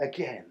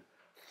again.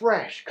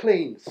 Fresh,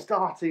 clean,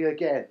 starting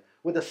again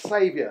with a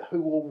Saviour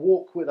who will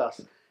walk with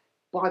us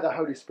by the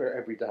Holy Spirit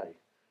every day.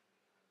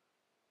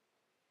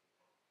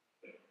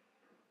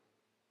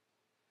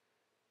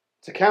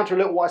 To counter a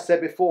little what I said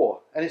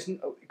before, and it's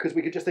because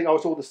we could just think,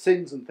 it's all the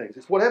sins and things.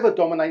 It's whatever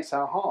dominates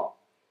our heart,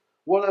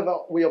 whatever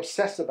we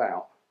obsess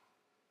about.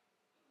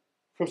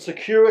 From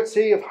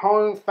security of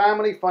home,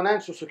 family,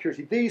 financial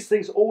security, these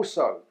things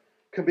also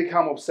can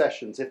become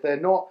obsessions if they're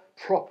not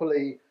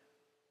properly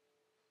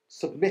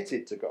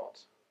submitted to God.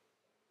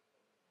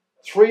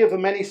 3 of the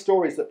many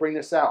stories that bring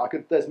this out,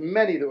 there's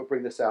many that would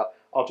bring this out.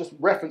 I'll just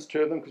reference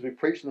 2 of them because we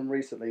preached them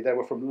recently. They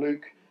were from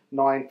Luke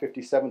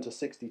 9:57 to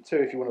 62,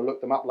 if you want to look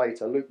them up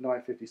later. Luke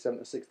 9:57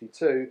 to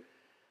 62.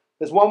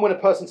 There's one when a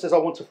person says, I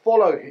want to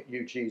follow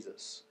you,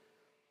 Jesus.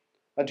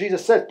 And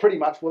Jesus says pretty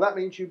much, well, that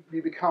means you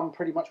become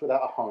pretty much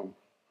without a home.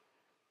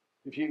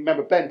 If you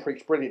remember, Ben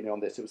preached brilliantly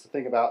on this. It was the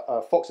thing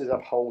about foxes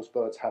have holes,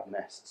 birds have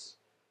nests.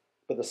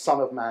 But the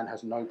Son of Man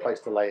has no place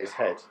to lay his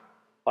head.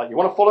 Like, you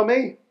want to follow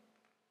me?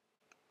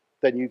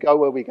 Then you go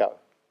where we go.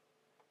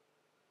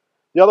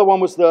 The other one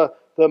was the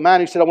man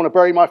who said, I want to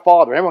bury my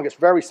father. And everyone gets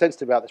very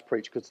sensitive about this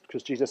preach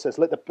because Jesus says,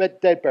 let the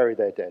dead bury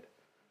their dead.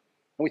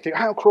 And we think,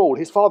 how cruel,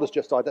 his father's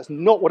just died. That's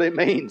not what it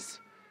means.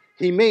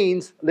 He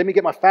means, let me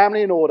get my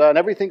family in order and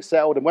everything's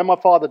settled. And when my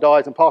father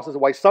dies and passes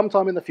away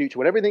sometime in the future,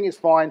 when everything is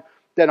fine,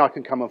 then I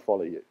can come and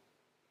follow you.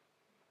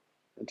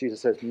 And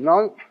Jesus says,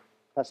 no,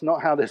 that's not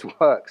how this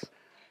works.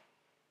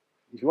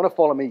 If you want to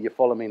follow me, you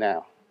follow me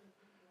now.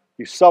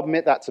 You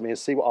submit that to me and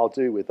see what I'll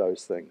do with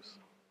those things.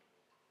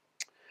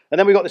 And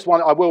then we got this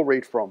one I will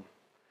read from,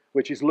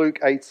 which is Luke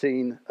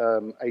 18,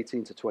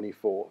 18 to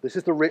 24. This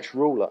is the rich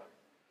ruler,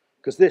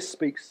 because this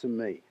speaks to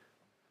me.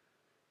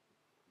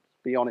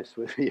 Be honest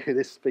with you,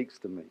 this speaks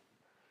to me.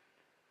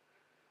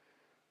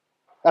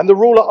 And the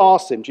ruler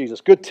asked him, Jesus,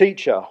 good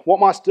teacher,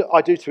 what must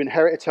I do to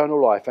inherit eternal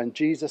life? And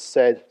Jesus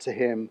said to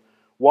him,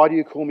 why do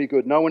you call me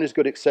good? No one is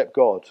good except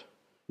God.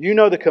 You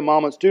know the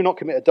commandments, do not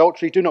commit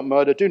adultery, do not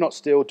murder, do not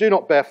steal, do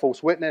not bear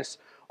false witness,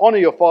 honor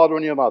your father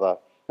and your mother.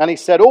 And he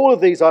said, all of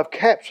these I've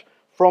kept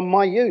from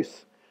my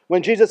youth.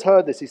 When Jesus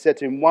heard this, he said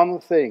to him, one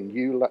thing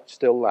you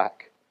still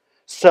lack.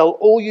 Sell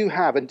all you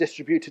have and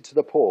distribute it to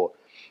the poor,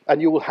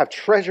 and you will have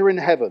treasure in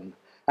heaven,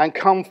 and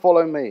come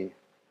follow me.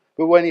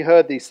 But when he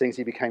heard these things,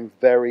 he became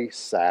very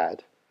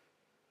sad,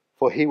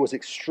 for he was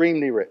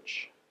extremely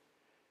rich.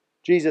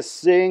 Jesus,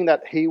 seeing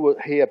that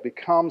he had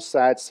become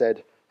sad,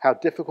 said, how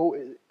difficult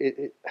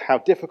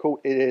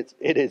it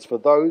is for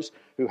those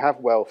who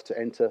have wealth to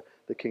enter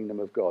the kingdom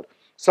of God.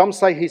 Some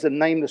say he's a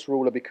nameless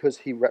ruler because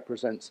he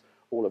represents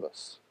all of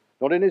us.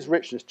 Not in his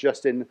richness,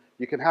 just in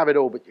you can have it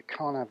all, but you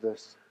can't have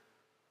this.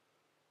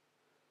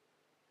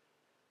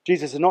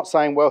 Jesus is not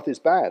saying wealth is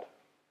bad.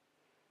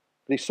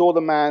 But he saw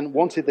the man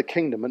wanted the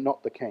kingdom and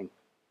not the king.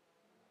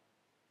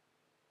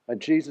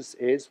 And Jesus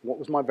is, what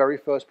was my very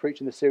first preach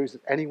in the series?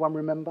 Does anyone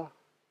remember?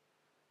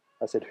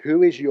 I said,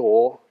 who is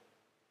your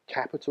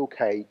capital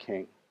K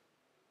king?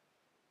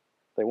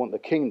 They want the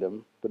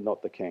kingdom, but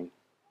not the king.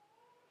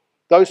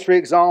 Those three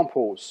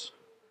examples,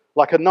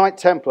 like a Knight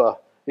Templar,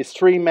 is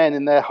three men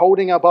in there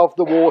holding above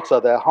the water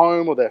their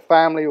home or their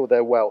family or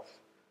their wealth.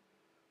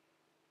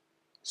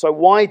 So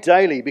why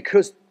daily?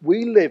 Because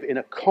we live in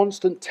a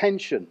constant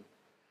tension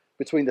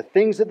between the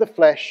things of the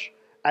flesh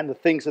and the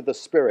things of the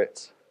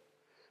spirit.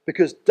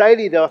 Because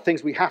daily there are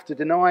things we have to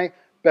deny,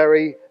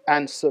 bury,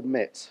 and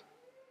submit.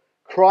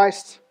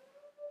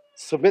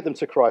 Submit them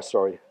to Christ,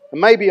 And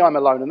maybe I'm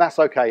alone, and that's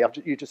okay.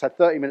 You just had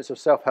 30 minutes of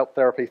self-help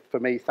therapy for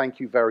me. Thank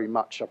you very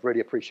much. I've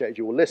really appreciated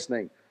you all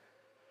listening.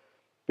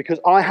 Because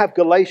I have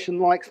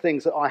Galatian-like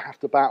things that I have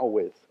to battle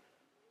with.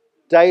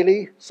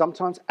 Daily,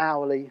 sometimes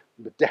hourly,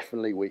 but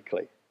definitely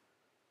weekly.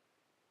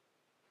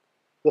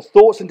 The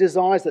thoughts and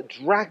desires that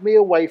drag me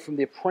away from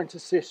the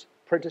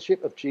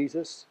apprenticeship of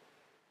Jesus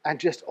and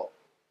just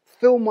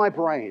fill my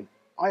brain.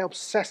 I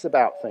obsess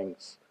about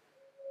things.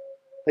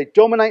 They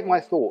dominate my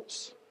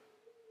thoughts.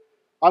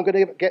 I'm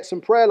going to get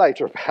some prayer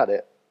later about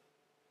it.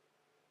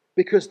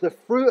 Because the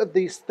fruit of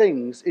these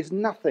things is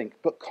nothing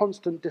but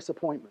constant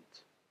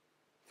disappointment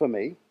for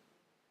me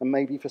and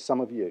maybe for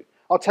some of you.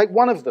 I'll take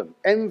one of them,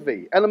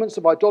 envy, elements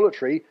of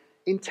idolatry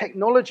in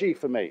technology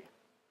for me.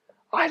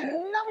 I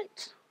love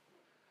it.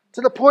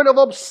 To the point of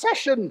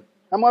obsession.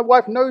 And my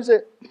wife knows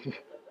it.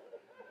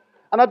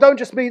 And I don't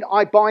just mean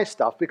I buy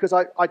stuff, because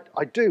I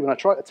do. When I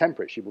try to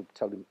temper it, she will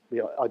tell me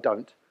I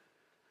don't.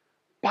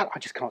 But I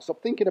just can't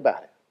stop thinking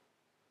about it.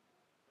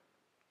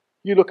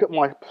 You look at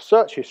my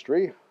search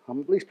history,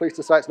 I'm at least pleased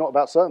to say it's not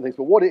about certain things,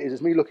 but what it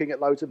is me looking at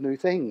loads of new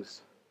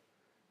things.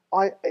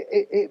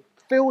 It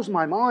fills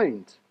my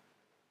mind.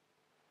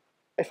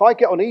 If I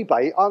get on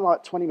eBay, I'm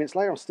like 20 minutes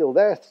later, I'm still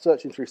there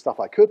searching through stuff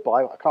I could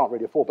buy, I can't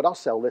really afford, but I'll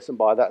sell this and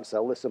buy that and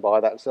sell this and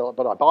buy that and sell,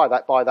 but I buy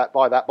that,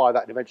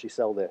 and eventually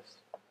sell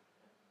this.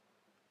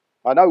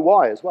 I know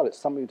why as well. It's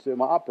something to do with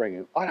my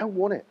upbringing. I don't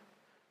want it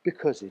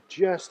because it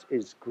just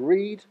is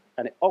greed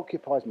and it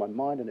occupies my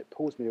mind and it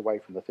pulls me away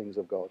from the things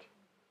of God.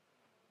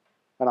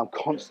 And I'm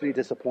constantly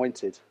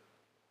disappointed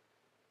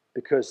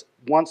because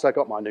once I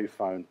got my new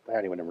phone, they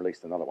only went and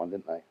released another one,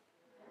 didn't they?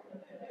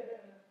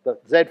 The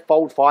Z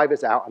Fold 5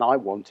 is out and I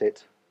want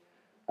it.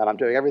 And I'm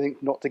doing everything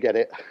not to get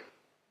it.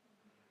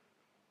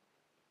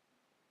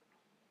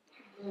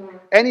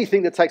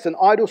 Anything that takes an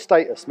idol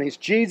status means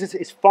Jesus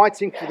is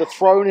fighting for the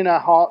throne in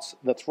our hearts,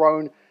 the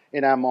throne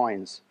in our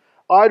minds.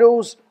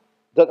 Idols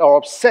that are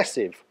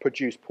obsessive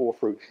produce poor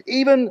fruit.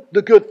 Even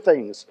the good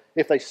things,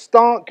 if they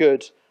start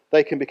good,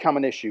 they can become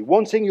an issue.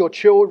 Wanting your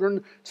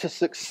children to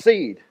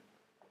succeed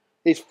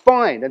is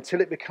fine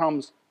until it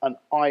becomes an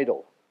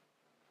idol.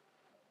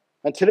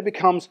 Until it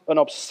becomes an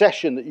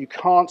obsession that you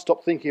can't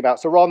stop thinking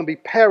about. So rather than be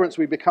parents,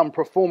 we become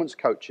performance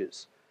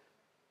coaches.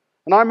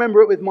 And I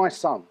remember it with my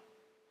son.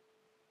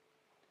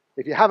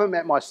 If you haven't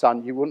met my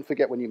son, you wouldn't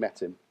forget when you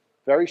met him.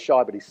 Very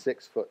shy, but he's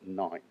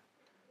 6'9".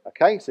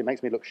 Okay, so he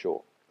makes me look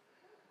short.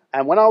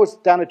 And when I was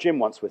down a gym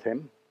once with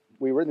him,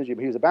 we were in the gym,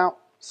 he was about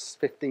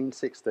 15,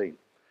 16.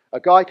 A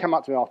guy came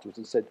up to me afterwards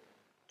and said,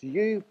 "Do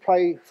you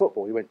play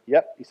football?" He went,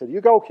 "Yep." He said, "Are you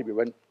a goalkeeper?" He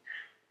went,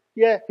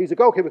 "Yeah." He's a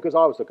goalkeeper because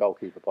I was a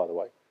goalkeeper, by the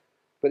way.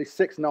 But he's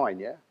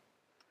 6'9", yeah? And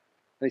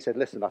he said,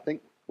 "Listen, I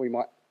think we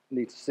might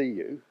need to see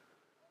you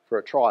for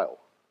a trial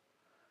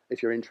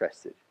if you're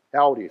interested."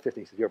 "How old are you?"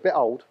 15. He said, "You're a bit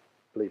old,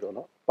 believe it or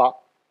not, but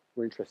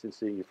we're interested in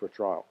seeing you for a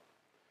trial."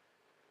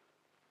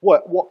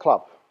 What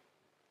club?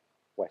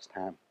 West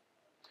Ham.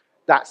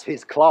 That's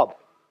his club.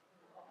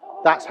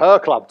 That's her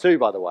club too,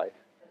 by the way.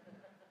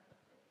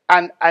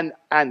 And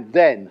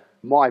then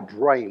my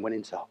brain went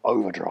into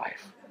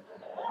overdrive.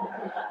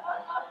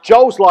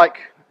 Joel's like,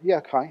 yeah,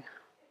 okay,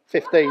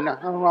 15,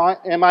 all right,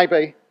 yeah,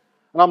 maybe.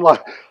 And I'm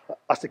like,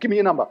 I said, give me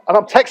your number. And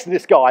I'm texting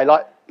this guy,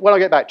 like, when I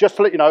get back, just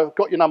to let you know,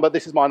 got your number,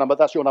 this is my number,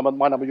 that's your number,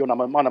 my number, your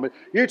number, my number.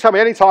 You tell me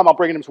any time, I'm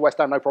bringing him to West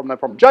Ham, no problem, no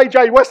problem.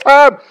 JJ, West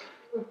Ham!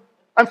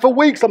 And for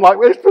weeks, I'm like,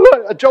 where's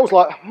Philip? And Joel's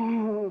like,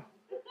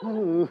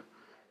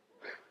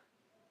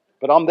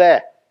 But I'm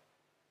there,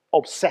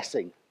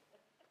 obsessing.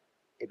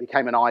 It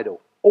became an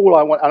idol. All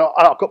I want, and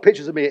I've got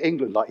pictures of me at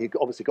England, like he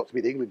obviously got to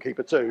be the England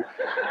keeper too.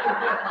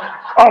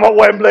 I'm at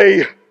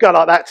Wembley, go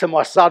like that to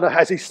my son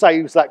as he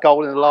saves that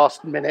goal in the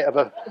last minute of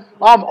a...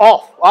 I'm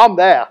off, I'm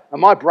there,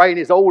 and my brain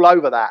is all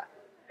over that.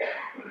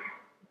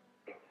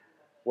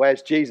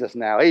 Where's Jesus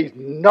now? He's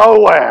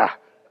nowhere.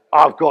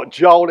 I've got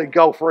Joel in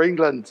goal for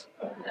England.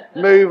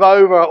 Move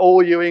over,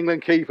 all you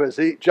England keepers.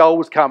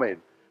 Joel's coming. It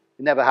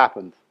never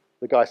happened.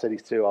 The guy said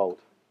he's too old.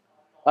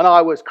 And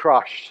I was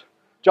crushed.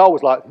 Joel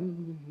was like,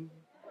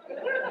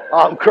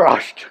 I'm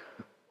crushed.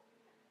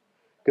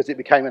 Because it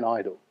became an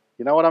idol.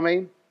 You know what I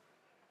mean?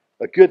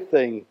 A good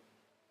thing,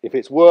 if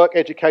it's work,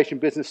 education,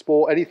 business,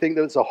 sport, anything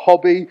that's a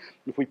hobby,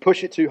 if we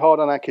push it too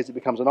hard on our kids, it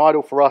becomes an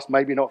idol for us,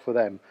 maybe not for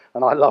them.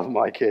 And I love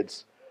my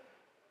kids.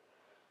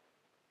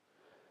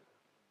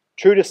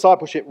 True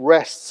discipleship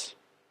rests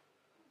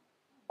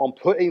on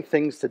putting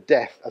things to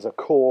death as a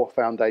core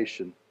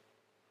foundation.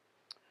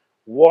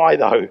 Why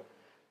though?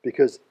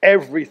 Because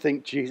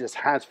everything Jesus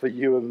has for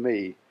you and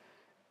me,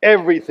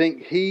 everything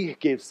he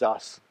gives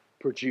us,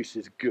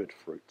 produces good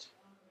fruit.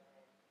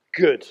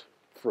 Good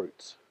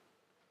fruit.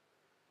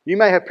 You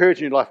may have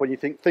periods in your life when you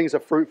think things are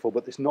fruitful,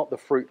 but it's not the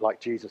fruit like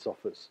Jesus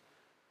offers.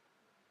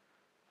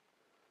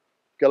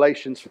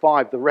 Galatians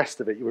 5, the rest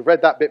of it. We've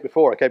read that bit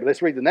before, okay, but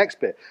let's read the next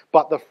bit.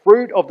 But the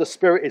fruit of the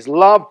Spirit is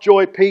love,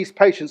 joy, peace,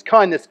 patience,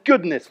 kindness,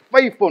 goodness,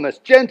 faithfulness,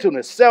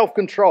 gentleness,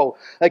 self-control.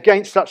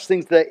 Against such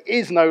things there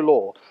is no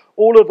law.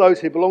 All of those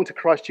who belong to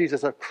Christ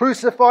Jesus have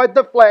crucified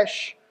the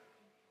flesh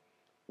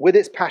with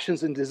its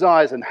passions and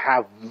desires and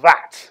have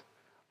that.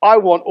 I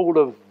want all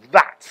of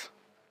that.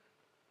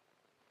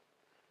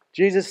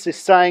 Jesus is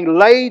saying,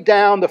 lay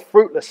down the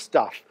fruitless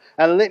stuff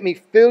and let me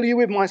fill you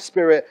with my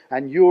Spirit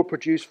and you will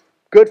produce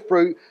good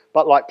fruit,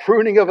 but like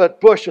pruning of a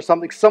bush or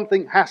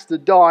something has to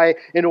die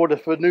in order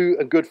for new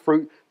and good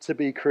fruit to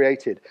be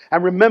created.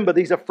 And remember,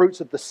 these are fruits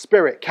of the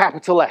Spirit,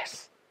 capital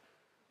S,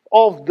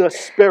 of the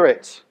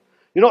Spirit.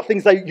 You're not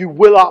things that you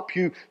will up,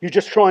 you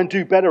just try and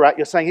do better at.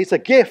 You're saying it's a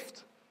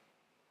gift.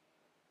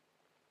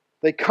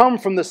 They come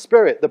from the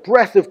Spirit, the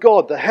breath of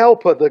God, the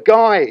helper, the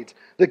guide,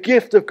 the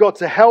gift of God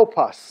to help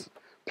us.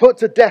 Put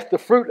to death the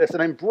fruitless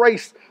and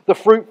embrace the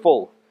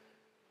fruitful.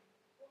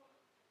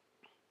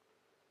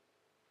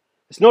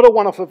 It's not a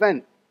one-off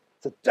event.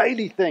 It's a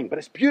daily thing, but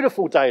it's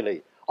beautiful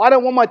daily. I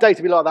don't want my day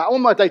to be like that. I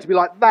want my day to be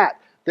like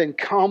that. Then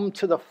come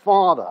to the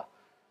Father.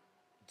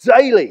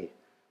 Daily.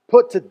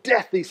 Put to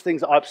death these things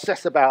that I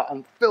obsess about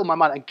and fill my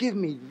mind and give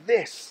me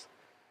this.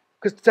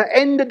 Because to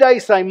end the day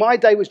saying my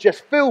day was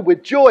just filled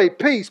with joy,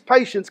 peace,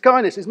 patience,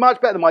 kindness is much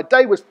better than my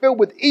day was filled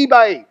with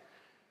eBay.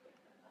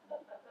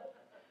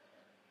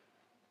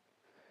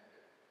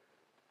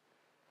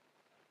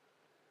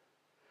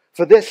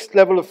 For this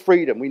level of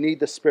freedom, we need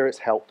the Spirit's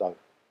help, though.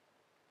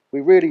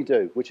 We really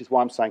do, which is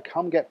why I'm saying,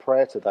 come get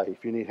prayer today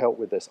if you need help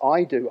with this.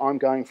 I do. I'm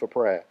going for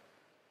prayer.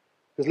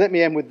 Because let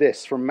me end with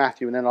this from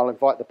Matthew, and then I'll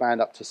invite the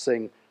band up to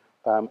sing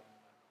at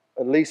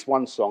least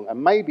one song.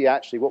 And maybe,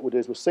 actually, what we'll do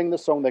is we'll sing the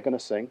song they're going to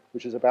sing,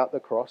 which is about the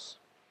cross.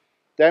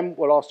 Then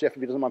we'll ask Jeff if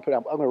he doesn't mind putting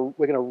it up.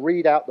 We're going to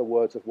read out the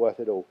words of Worth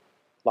It All,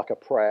 like a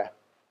prayer,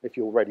 if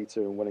you're ready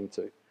to and willing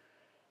to.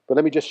 But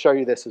let me just show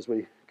you this as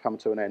we come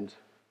to an end.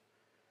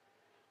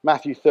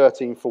 Matthew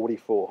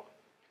 13:44.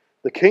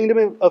 The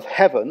kingdom of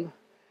heaven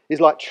is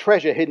like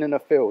treasure hidden in a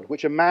field,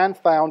 which a man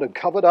found and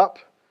covered up.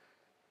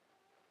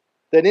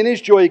 Then in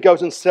his joy he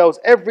goes and sells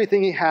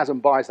everything he has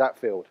and buys that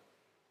field.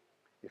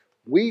 If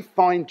we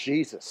find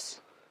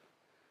Jesus,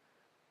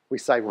 we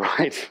say,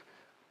 right,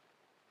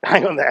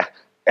 hang on there.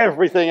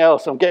 Everything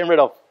else I'm getting rid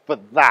of for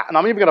that. And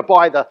I'm even going to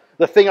buy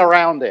the thing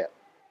around it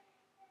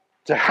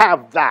to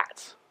have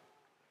that.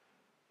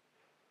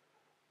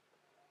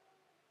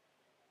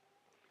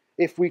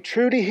 If we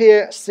truly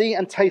hear, see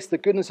and taste the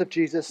goodness of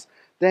Jesus,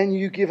 then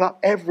you give up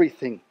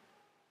everything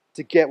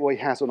to get what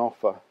he has on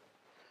offer.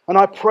 And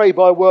I pray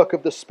by work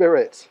of the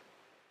Spirit,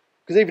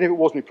 because even if it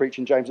was me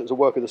preaching, James, it was a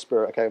work of the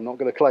Spirit. Okay, I'm not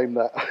going to claim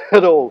that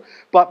at all.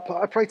 But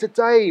I pray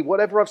today,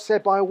 whatever I've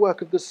said by a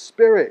work of the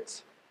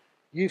Spirit,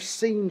 you've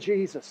seen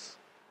Jesus,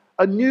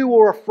 anew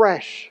or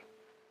afresh,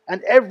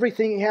 and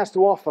everything he has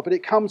to offer, but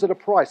it comes at a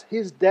price,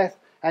 his death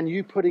and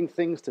you putting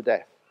things to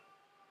death.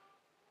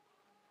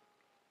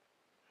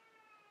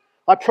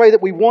 I pray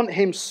that we want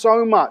him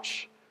so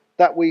much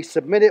that we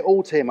submit it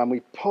all to him and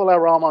we pull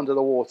our arm under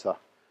the water.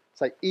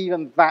 Say,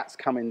 even that's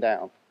coming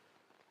down.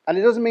 And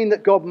it doesn't mean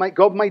that God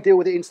may deal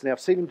with it instantly. I've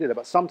seen him do that,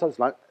 but sometimes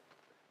like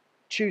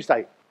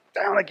Tuesday,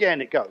 down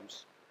again it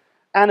goes.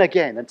 And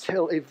again,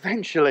 until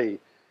eventually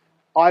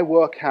I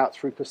work out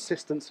through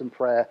persistence and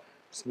prayer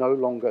It's no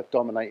longer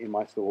dominating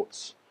my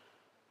thoughts.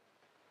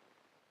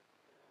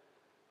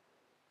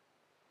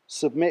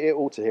 Submit it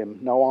all to him.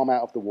 No arm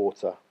out of the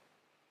water.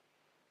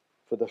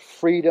 For the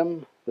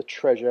freedom, the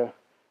treasure,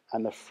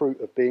 and the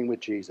fruit of being with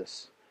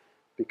Jesus,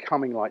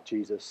 becoming like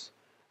Jesus,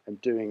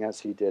 and doing as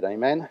he did.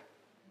 Amen.